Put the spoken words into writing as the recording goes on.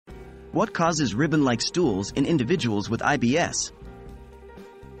What causes ribbon-like stools in individuals with IBS?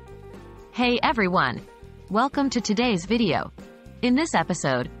 Hey everyone! Welcome to today's video. In this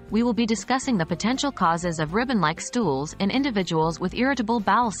episode, we will be discussing the potential causes of ribbon-like stools in individuals with irritable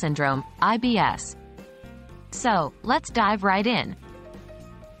bowel syndrome, IBS. So, let's dive right in.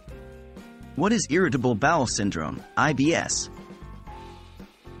 What is irritable bowel syndrome, IBS?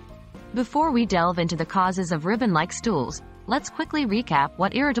 Before we delve into the causes of ribbon-like stools, let's quickly recap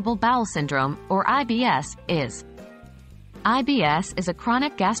what irritable bowel syndrome, or IBS, is. IBS is a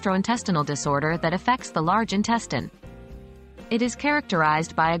chronic gastrointestinal disorder that affects the large intestine. It is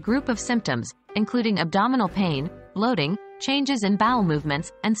characterized by a group of symptoms, including abdominal pain, bloating, changes in bowel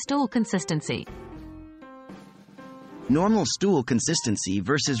movements, and stool consistency. Normal stool consistency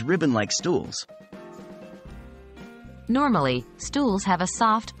versus ribbon-like stools. Normally, stools have a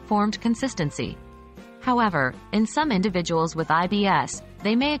soft, formed consistency. However, in some individuals with IBS,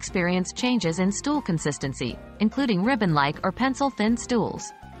 they may experience changes in stool consistency, including ribbon-like or pencil-thin stools.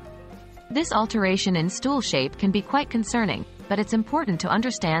 This alteration in stool shape can be quite concerning, but it's important to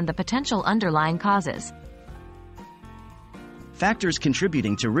understand the potential underlying causes. Factors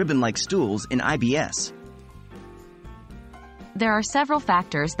contributing to ribbon-like stools in IBS. There are several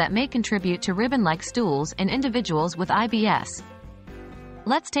factors that may contribute to ribbon-like stools in individuals with IBS.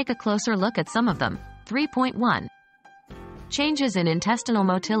 Let's take a closer look at some of them. 3.1. Changes in intestinal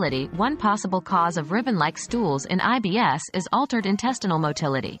motility. One possible cause of ribbon-like stools in IBS is altered intestinal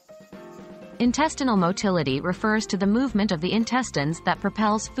motility. Intestinal motility refers to the movement of the intestines that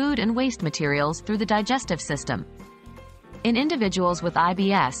propels food and waste materials through the digestive system. In individuals with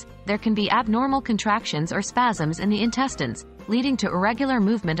IBS, there can be abnormal contractions or spasms in the intestines, leading to irregular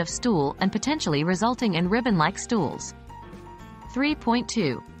movement of stool and potentially resulting in ribbon-like stools.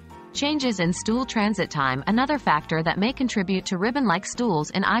 3.2. Changes in stool transit time. Another factor that may contribute to ribbon-like stools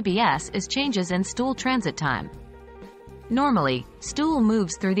in IBS is changes in stool transit time. Normally, stool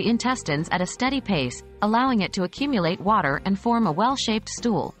moves through the intestines at a steady pace, allowing it to accumulate water and form a well-shaped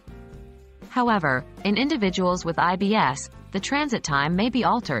stool. However, in individuals with IBS, the transit time may be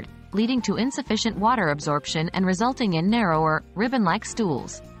altered, leading to insufficient water absorption and resulting in narrower, ribbon-like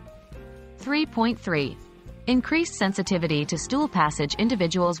stools. 3.3. Increased sensitivity to stool passage.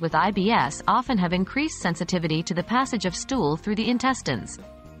 Individuals with IBS often have increased sensitivity to the passage of stool through the intestines.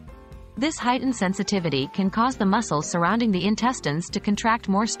 This heightened sensitivity can cause the muscles surrounding the intestines to contract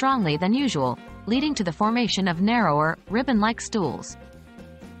more strongly than usual, leading to the formation of narrower, ribbon-like stools.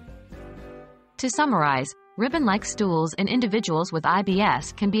 To summarize, ribbon-like stools in individuals with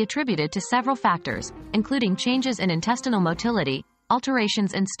IBS can be attributed to several factors, including changes in intestinal motility,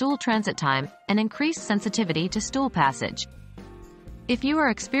 alterations in stool transit time, and increased sensitivity to stool passage. If you are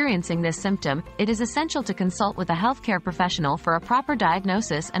experiencing this symptom, it is essential to consult with a healthcare professional for a proper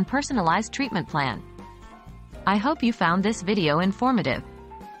diagnosis and personalized treatment plan. I hope you found this video informative.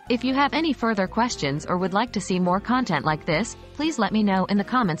 If you have any further questions or would like to see more content like this, please let me know in the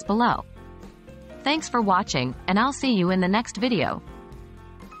comments below. Thanks for watching, and I'll see you in the next video.